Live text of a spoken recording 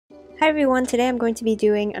Hi everyone, today I'm going to be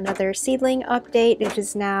doing another seedling update. It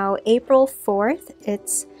is now April 4th.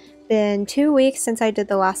 It's been 2 weeks since I did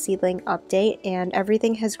the last seedling update and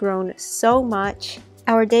everything has grown so much.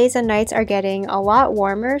 Our days and nights are getting a lot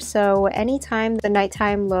warmer, so anytime the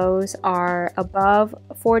nighttime lows are above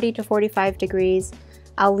 40 to 45 degrees,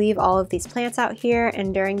 I'll leave all of these plants out here,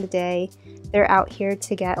 and during the day they're out here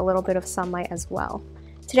to get a little bit of sunlight as well.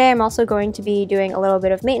 Today I'm also going to be doing a little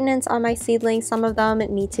bit of maintenance on my seedlings. Some of them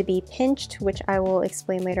need to be pinched, which I will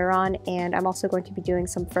explain later on, and I'm also going to be doing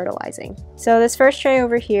some fertilizing. So this first tray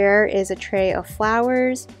over here is a tray of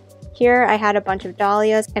flowers. Here I had a bunch of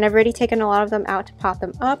dahlias, and I've already taken a lot of them out to pot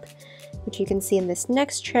them up, which you can see in this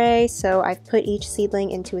next tray. So I've put each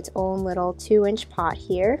seedling into its own little 2-inch pot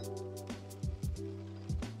here.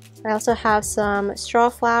 I also have some straw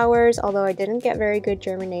flowers, although I didn't get very good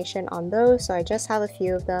germination on those, so I just have a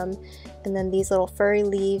few of them. And then these little furry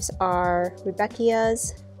leaves are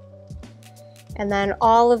Rebecchias. And then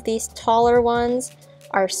all of these taller ones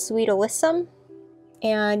are Sweet Alyssum.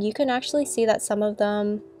 And you can actually see that some of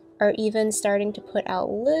them are even starting to put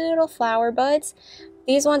out little flower buds.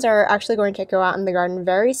 These ones are actually going to go out in the garden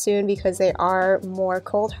very soon because they are more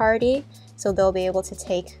cold hardy, so they'll be able to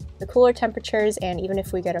take the cooler temperatures, and even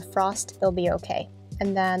if we get a frost, they'll be okay.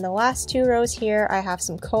 And then the last 2 rows here, I have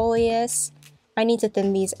some coleus. I need to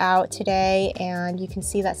thin these out today, and you can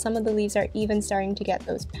see that some of the leaves are even starting to get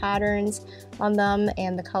those patterns on them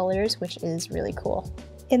and the colors, which is really cool.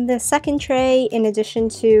 In the second tray, in addition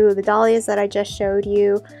to the dahlias that I just showed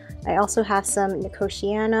you, I also have some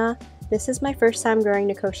Nicotiana. This is my first time growing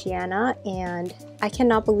Nicotiana, and I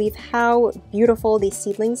cannot believe how beautiful these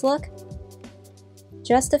seedlings look.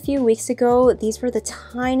 Just a few weeks ago, these were the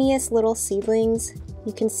tiniest little seedlings.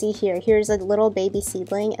 You can see here, here's a little baby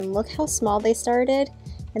seedling, and look how small they started.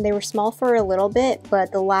 And they were small for a little bit,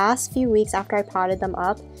 but the last few weeks after I potted them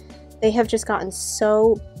up, they have just gotten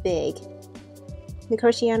so big.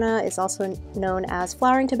 Nicotiana is also known as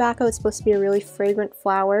flowering tobacco. It's supposed to be a really fragrant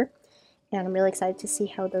flower, and I'm really excited to see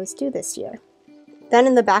how those do this year. Then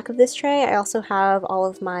in the back of this tray, I also have all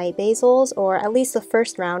of my basils, or at least the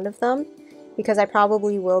first round of them, because I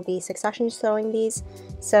probably will be succession sowing these.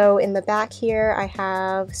 So in the back here, I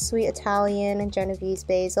have Sweet Italian and Genovese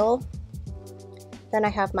basil. Then I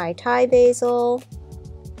have my Thai basil,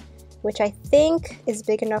 which I think is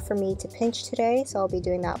big enough for me to pinch today, so I'll be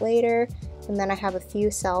doing that later. And then I have a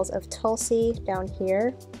few cells of Tulsi down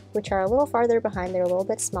here, which are a little farther behind. They're a little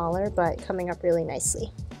bit smaller, but coming up really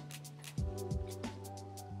nicely.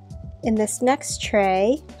 In this next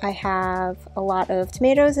tray, I have a lot of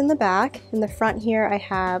tomatoes in the back. In the front here, I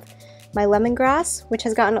have my lemongrass, which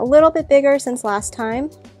has gotten a little bit bigger since last time.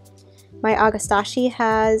 My Agastache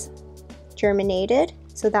has germinated,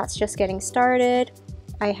 so that's just getting started.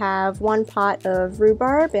 I have 1 pot of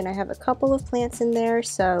rhubarb, and I have a couple of plants in there,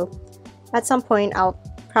 so at some point I'll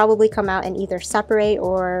probably come out and either separate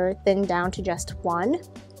or thin down to just 1,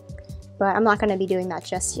 but I'm not going to be doing that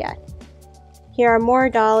just yet. Here are more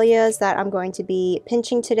dahlias that I'm going to be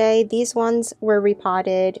pinching today. These ones were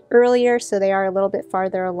repotted earlier, so they are a little bit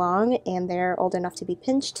farther along and they're old enough to be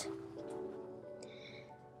pinched.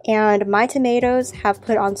 And my tomatoes have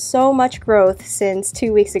put on so much growth since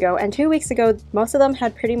 2 weeks ago, and 2 weeks ago most of them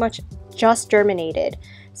had pretty much just germinated.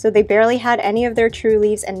 So they barely had any of their true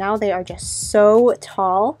leaves, and now they are just so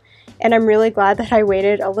tall. And I'm really glad that I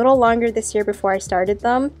waited a little longer this year before I started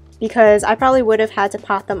them, because I probably would have had to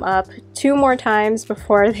pot them up 2 more times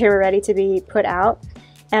before they were ready to be put out.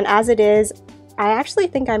 And as it is, I actually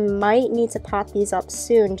think I might need to pot these up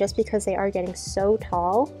soon just because they are getting so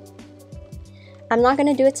tall. I'm not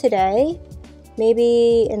going to do it today,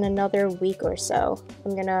 maybe in another week or so.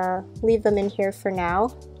 I'm going to leave them in here for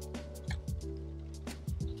now.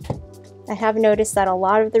 I have noticed that a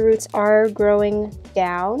lot of the roots are growing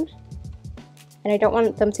down, and I don't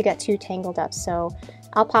want them to get too tangled up, so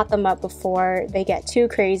I'll pot them up before they get too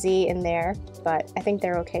crazy in there, but I think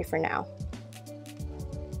they're okay for now.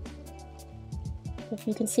 If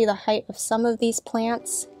you can see the height of some of these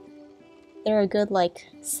plants, they're a good like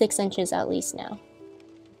 6 inches at least now.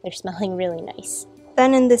 They're smelling really nice.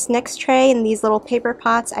 Then in this next tray, in these little paper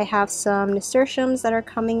pots, I have some nasturtiums that are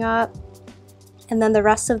coming up. And then the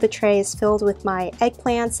rest of the tray is filled with my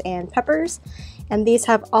eggplants and peppers. And these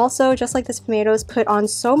have also, just like the tomatoes, put on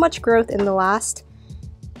so much growth in the last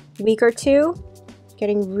week or 2,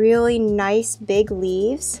 getting really nice big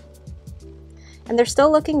leaves. And they're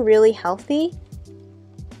still looking really healthy.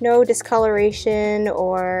 No discoloration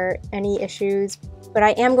or any issues, but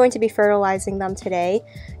I am going to be fertilizing them today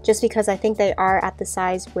just because I think they are at the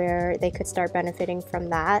size where they could start benefiting from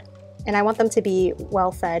that. And I want them to be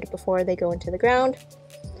well fed before they go into the ground.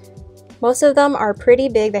 Most of them are pretty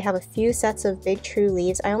big. They have a few sets of big true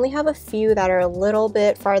leaves. I only have a few that are a little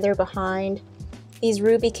bit farther behind. These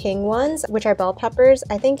Ruby King ones, which are bell peppers,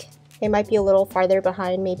 I think they might be a little farther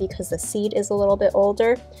behind, maybe because the seed is a little bit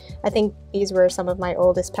older. I think these were some of my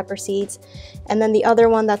oldest pepper seeds. And then the other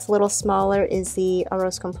one that's a little smaller is the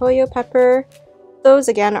arroz con pollo pepper. Those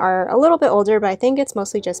again are a little bit older, but I think it's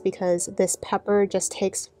mostly just because this pepper just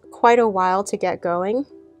takes quite a while to get going.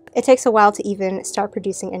 It takes a while to even start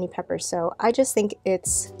producing any peppers, so I just think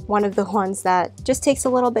it's one of the ones that just takes a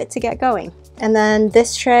little bit to get going. And then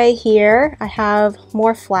this tray here, I have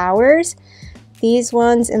more flowers. These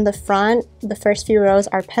ones in the front, the first few rows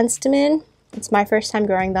are penstemon. It's my first time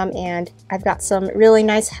growing them, and I've got some really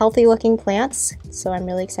nice healthy looking plants, so I'm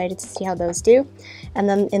really excited to see how those do. And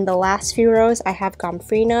then in the last few rows, I have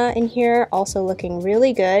gomphrena in here, also looking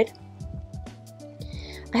really good.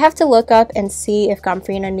 I have to look up and see if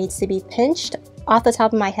gomphrena needs to be pinched. Off the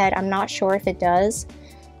top of my head, I'm not sure if it does,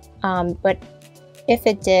 but if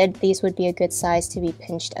it did, these would be a good size to be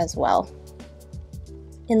pinched as well.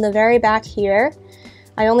 In the very back here,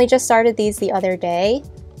 I only just started these the other day.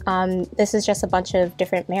 This is just a bunch of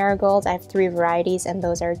different marigolds. I have 3 varieties, and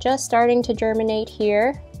those are just starting to germinate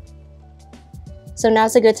here. So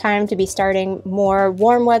now's a good time to be starting more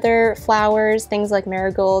warm weather flowers, things like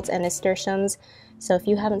marigolds and nasturtiums. So if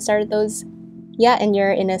you haven't started those yet and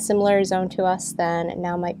you're in a similar zone to us, then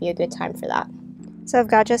now might be a good time for that. So I've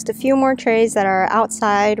got just a few more trays that are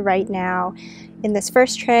outside right now. In this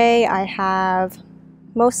first tray, I have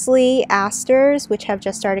mostly asters, which have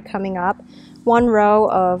just started coming up, 1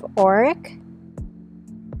 row of auric,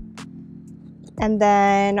 and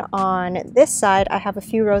then on this side I have a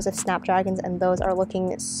few rows of snapdragons, and those are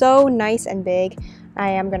looking so nice and big. I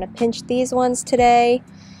am going to pinch these ones today.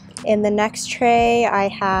 In the next tray I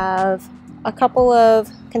have a couple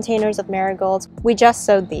of containers of marigolds. We just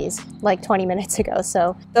sowed these like 20 minutes ago,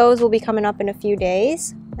 so those will be coming up in a few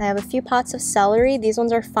days. I have a few pots of celery. These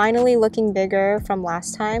ones are finally looking bigger from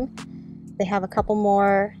last time. They have a couple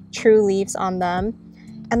more true leaves on them.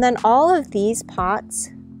 And then all of these pots,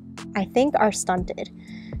 I think, are stunted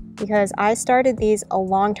because I started these a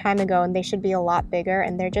long time ago and they should be a lot bigger,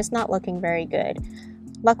 and they're just not looking very good.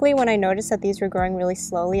 Luckily, when I noticed that these were growing really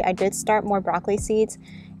slowly, I did start more broccoli seeds,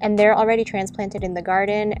 and they're already transplanted in the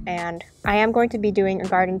garden, and I am going to be doing a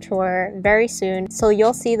garden tour very soon, so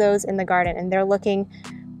you'll see those in the garden, and they're looking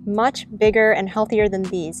much bigger and healthier than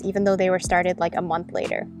these, even though they were started like a month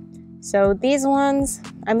later. So these ones,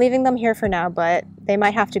 I'm leaving them here for now, but they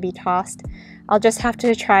might have to be tossed. I'll just have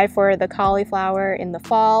to try for the cauliflower in the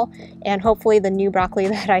fall, and hopefully the new broccoli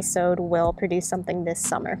that I sowed will produce something this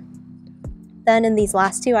summer. Then in these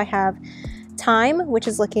last two, I have thyme, which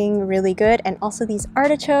is looking really good, and also these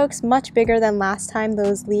artichokes, much bigger than last time.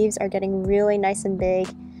 Those leaves are getting really nice and big,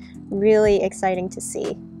 really exciting to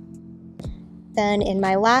see. Then in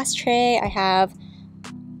my last tray, I have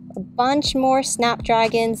a bunch more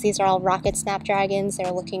snapdragons. These are all rocket snapdragons.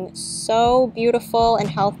 They're looking so beautiful and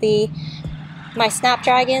healthy. My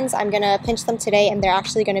snapdragons, I'm gonna pinch them today, and they're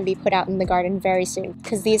actually gonna be put out in the garden very soon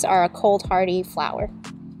because these are a cold hardy flower.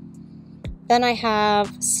 Then I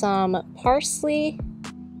have some parsley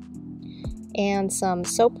and some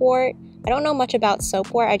soapwort. I don't know much about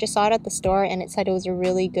soapwort. I just saw it at the store and it said it was a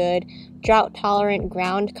really good drought tolerant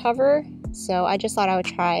ground cover. So I just thought I would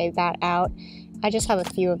try that out. I just have a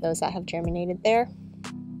few of those that have germinated there.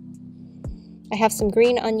 I have some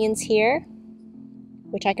green onions here,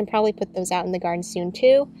 which I can probably put those out in the garden soon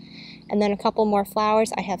too. And then a couple more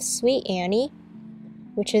flowers. I have Sweet Annie,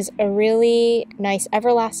 which is a really nice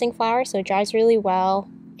everlasting flower, so it dries really well,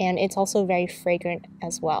 and it's also very fragrant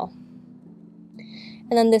as well.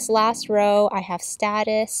 And then this last row, I have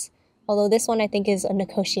Status, although this one I think is a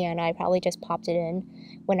Nicotiana. I probably just popped it in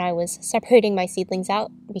when I was separating my seedlings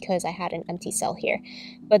out because I had an empty cell here.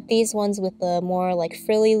 But these ones with the more like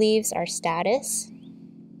frilly leaves are Status,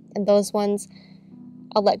 and those ones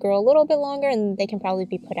I'll let grow a little bit longer, and they can probably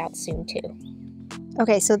be put out soon too.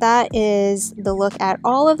 Okay, so that is the look at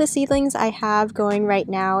all of the seedlings I have going right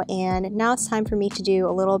now, and now it's time for me to do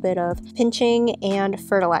a little bit of pinching and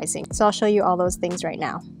fertilizing. So I'll show you all those things right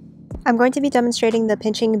now. I'm going to be demonstrating the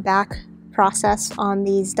pinching back process on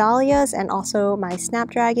these dahlias and also my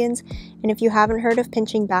snapdragons. And if you haven't heard of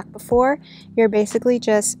pinching back before, you're basically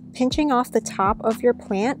just pinching off the top of your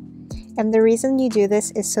plant. And the reason you do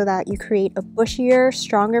this is so that you create a bushier,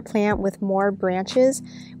 stronger plant with more branches,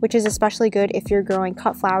 which is especially good if you're growing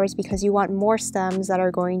cut flowers because you want more stems that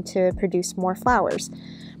are going to produce more flowers.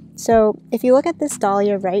 So if you look at this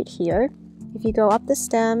dahlia right here, if you go up the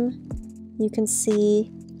stem, you can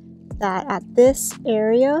see that at this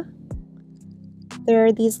area, There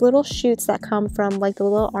are these little shoots that come from like the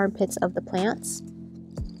little armpits of the plants.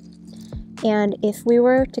 And if we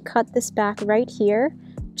were to cut this back right here,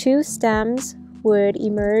 2 stems would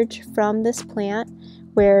emerge from this plant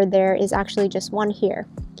where there is actually just 1 here.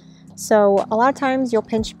 So a lot of times you'll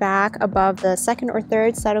pinch back above the 2nd or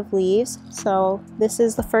 3rd set of leaves. So this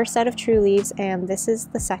is the 1st set of true leaves and this is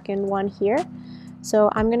the 2nd one here. So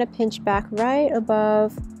I'm going to pinch back right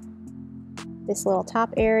above this little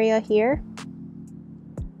top area here.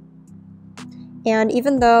 And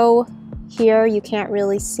even though here you can't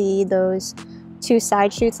really see those 2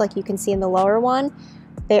 side shoots like you can see in the lower one,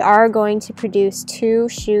 they are going to produce 2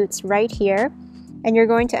 shoots right here, and you're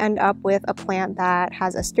going to end up with a plant that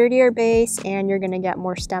has a sturdier base and you're going to get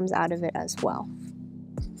more stems out of it as well.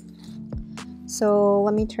 So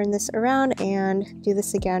let me turn this around and do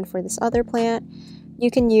this again for this other plant. You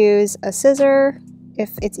can use a scissor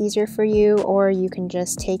if it's easier for you, or you can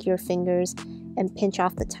just take your fingers and pinch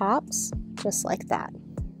off the tops just like that.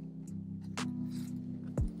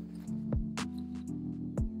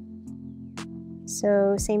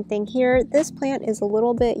 So same thing here. This plant is a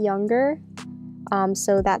little bit younger,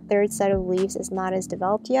 so that 3rd set of leaves is not as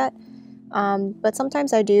developed yet. But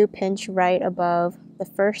sometimes I do pinch right above the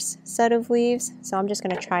 1st set of leaves. So I'm just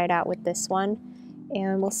going to try it out with this one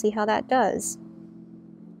and we'll see how that does.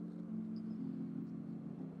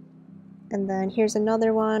 And then here's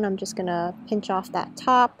another one. I'm just going to pinch off that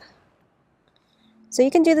top. So you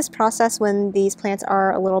can do this process when these plants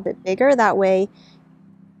are a little bit bigger. That way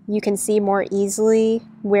you can see more easily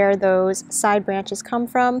where those side branches come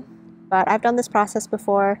from. But I've done this process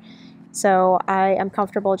before, so I am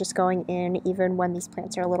comfortable just going in even when these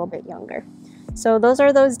plants are a little bit younger. So those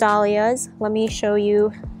are those dahlias. Let me show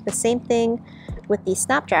you the same thing with these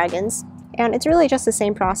snapdragons. And it's really just the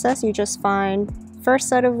same process. You just find 1st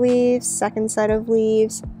set of leaves, 2nd set of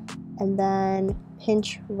leaves, and then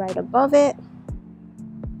pinch right above it.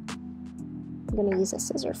 I'm going to use a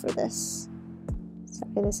scissor for this.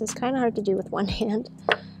 Sorry, this is kind of hard to do with one hand.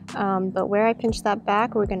 But where I pinch that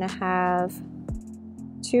back, we're going to have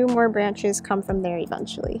 2 more branches come from there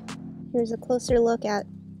eventually. Here's a closer look at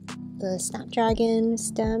the snapdragon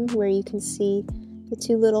stem, where you can see the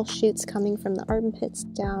 2 little shoots coming from the armpits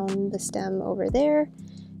down the stem over there.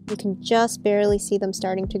 You can just barely see them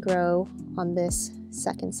starting to grow on this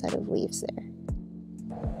 2nd set of leaves there.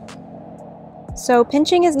 So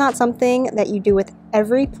pinching is not something that you do with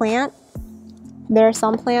every plant. There are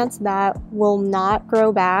some plants that will not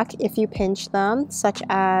grow back if you pinch them, such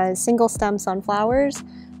as single stem sunflowers.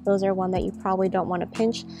 Those are one that you probably don't want to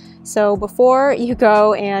pinch. So before you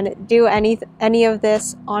go and do any of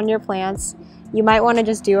this on your plants, you might want to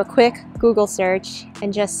just do a quick Google search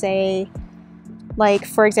and just say, like,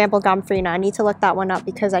 for example, Gomphrena. I need to look that one up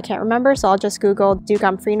because I can't remember, so I'll just Google, do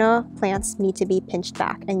Gomphrena plants need to be pinched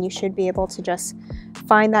back? And you should be able to just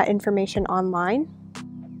find that information online.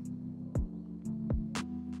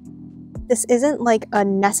 This isn't like a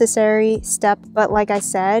necessary step, but like I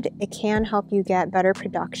said, it can help you get better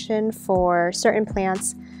production for certain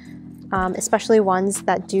plants, especially ones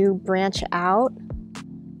that do branch out.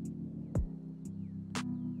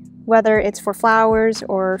 Whether it's for flowers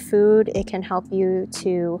or food, it can help you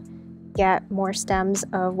to get more stems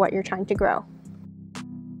of what you're trying to grow.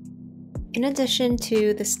 In addition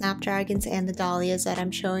to the snapdragons and the dahlias that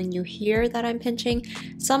I'm showing you here that I'm pinching,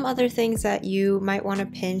 some other things that you might want to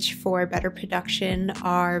pinch for better production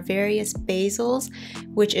are various basils,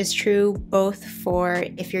 which is true both for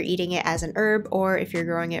if you're eating it as an herb or if you're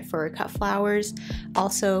growing it for cut flowers.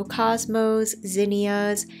 Also cosmos,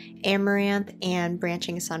 zinnias, amaranth, and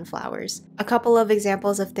branching sunflowers. A couple of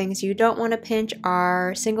examples of things you don't want to pinch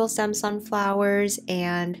are single stem sunflowers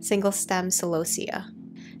and single stem celosia.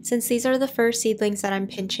 Since these are the first seedlings that I'm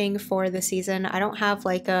pinching for the season, I don't have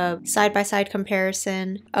like a side-by-side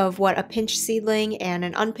comparison of what a pinched seedling and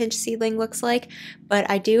an unpinched seedling looks like, but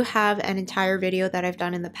I do have an entire video that I've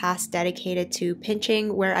done in the past dedicated to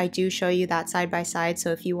pinching where I do show you that side-by-side, so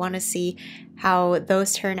if you want to see how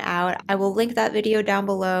those turn out, I will link that video down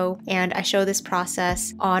below, and I show this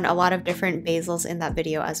process on a lot of different basils in that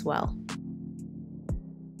video as well.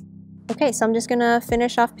 Okay, so I'm just gonna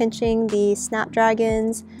finish off pinching the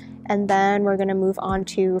snapdragons, and then we're gonna move on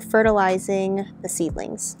to fertilizing the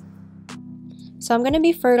seedlings. So I'm gonna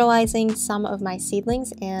be fertilizing some of my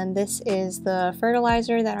seedlings, and this is the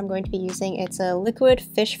fertilizer that I'm going to be using. It's a liquid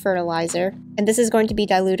fish fertilizer, and this is going to be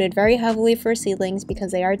diluted very heavily for seedlings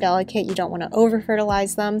because they are delicate. You don't want to over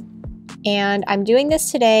fertilize them. And I'm doing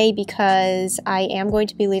this today because I am going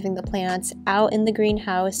to be leaving the plants out in the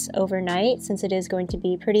greenhouse overnight since it is going to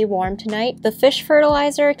be pretty warm tonight. The fish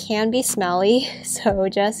fertilizer can be smelly, so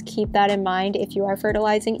just keep that in mind if you are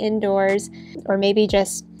fertilizing indoors, or maybe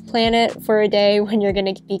just plan it for a day when you're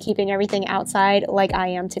going to be keeping everything outside like I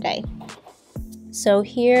am today. So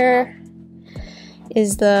here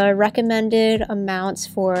is the recommended amounts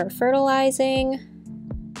for fertilizing.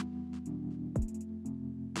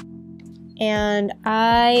 And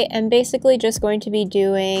I am basically just going to be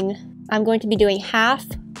doing half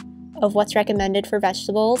of what's recommended for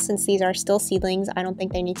vegetables. Since these are still seedlings, I don't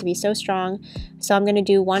think they need to be so strong. So I'm going to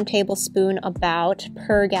do 1 tablespoon about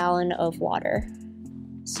per gallon of water.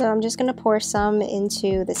 So I'm just going to pour some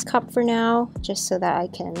into this cup for now, just so that I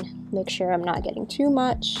can make sure I'm not getting too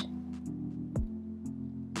much.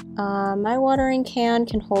 My watering can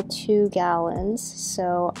hold 2 gallons,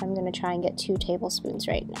 so I'm going to try and get 2 tablespoons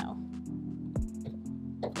right now.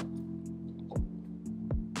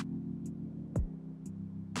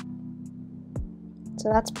 So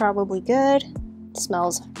that's probably good. It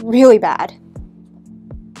smells really bad.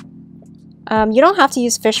 You don't have to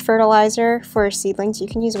use fish fertilizer for seedlings. You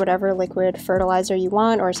can use whatever liquid fertilizer you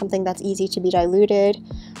want, or something that's easy to be diluted.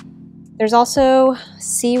 There's also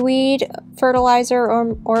seaweed fertilizer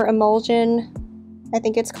or emulsion, I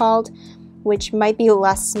think it's called, which might be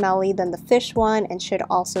less smelly than the fish one and should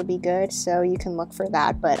also be good, so you can look for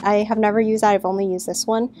that. But I have never used that, I've only used this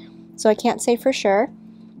one, so I can't say for sure.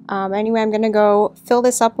 Anyway, I'm going to go fill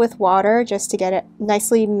this up with water just to get it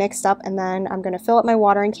nicely mixed up, and then I'm going to fill up my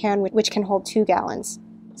watering can, which can hold 2 gallons.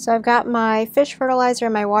 So I've got my fish fertilizer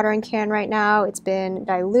in my watering can right now. It's been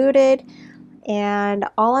diluted, and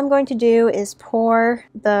all I'm going to do is pour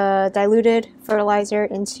the diluted fertilizer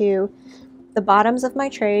into the bottoms of my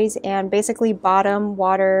trays and basically bottom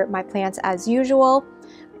water my plants as usual.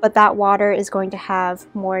 But that water is going to have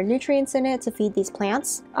more nutrients in it to feed these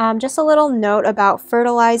plants. Just a little note about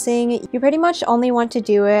fertilizing. You pretty much only want to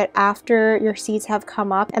do it after your seeds have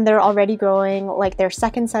come up and they're already growing like their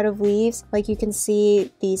second set of leaves. Like you can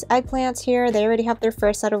see these eggplants here, they already have their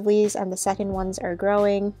first set of leaves and the second ones are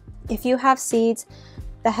growing. If you have seeds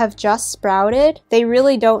that have just sprouted, they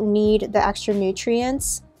really don't need the extra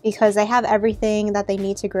nutrients because they have everything that they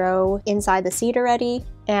need to grow inside the seed already,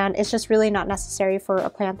 and it's just really not necessary for a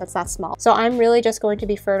plant that's that small. So I'm really just going to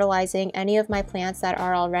be fertilizing any of my plants that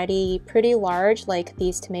are already pretty large, like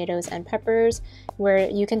these tomatoes and peppers, where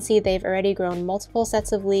you can see they've already grown multiple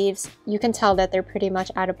sets of leaves. You can tell that they're pretty much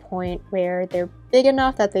at a point where they're big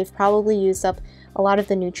enough that they've probably used up a lot of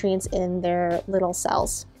the nutrients in their little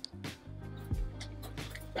cells.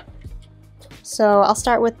 So I'll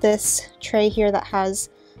start with this tray here that has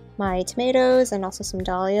my tomatoes and also some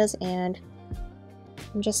dahlias, and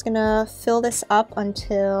I'm just gonna fill this up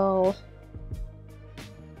until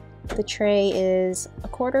the tray is a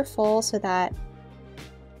quarter full so that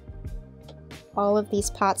all of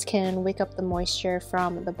these pots can wick up the moisture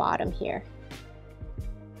from the bottom here.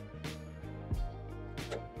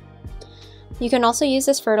 You can also use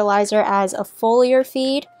this fertilizer as a foliar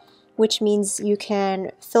feed, which means you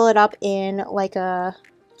can fill it up in like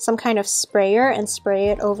some kind of sprayer and spray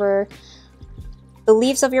it over the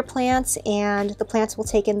leaves of your plants, and the plants will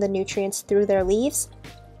take in the nutrients through their leaves.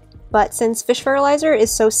 But since fish fertilizer is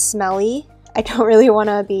so smelly, I don't really want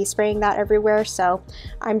to be spraying that everywhere, so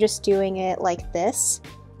I'm just doing it like this.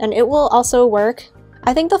 And it will also work.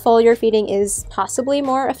 I think the foliar feeding is possibly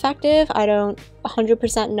more effective. I don't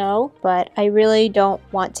 100% know, but I really don't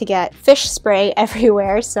want to get fish spray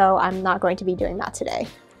everywhere, so I'm not going to be doing that today.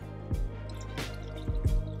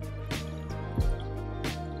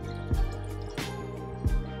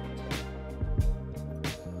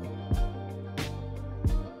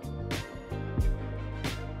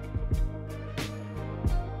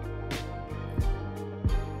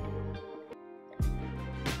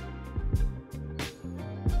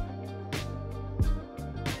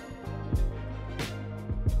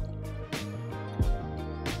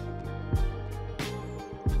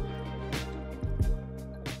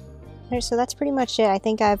 So that's pretty much it. I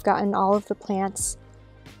think I've gotten all of the plants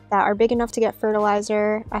that are big enough to get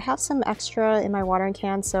fertilizer. I have some extra in my watering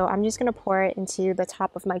can, so I'm just going to pour it into the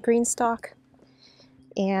top of my green stalk,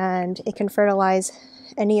 and it can fertilize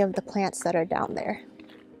any of the plants that are down there.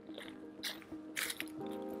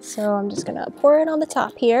 So I'm just going to pour it on the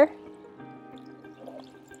top here.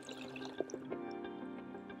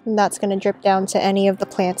 And that's going to drip down to any of the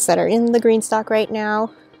plants that are in the green stalk right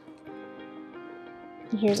now.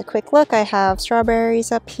 And here's a quick look. I have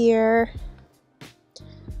strawberries up here.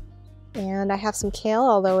 And I have some kale,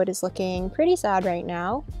 although it is looking pretty sad right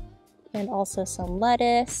now. And also some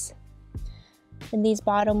lettuce. And these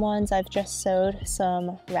bottom ones, I've just sowed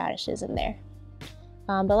some radishes in there.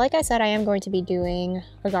 But like I said, I am going to be doing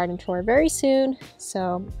a garden tour very soon,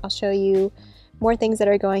 so I'll show you more things that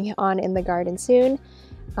are going on in the garden soon.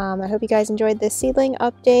 I hope you guys enjoyed this seedling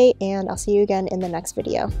update, and I'll see you again in the next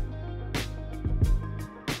video.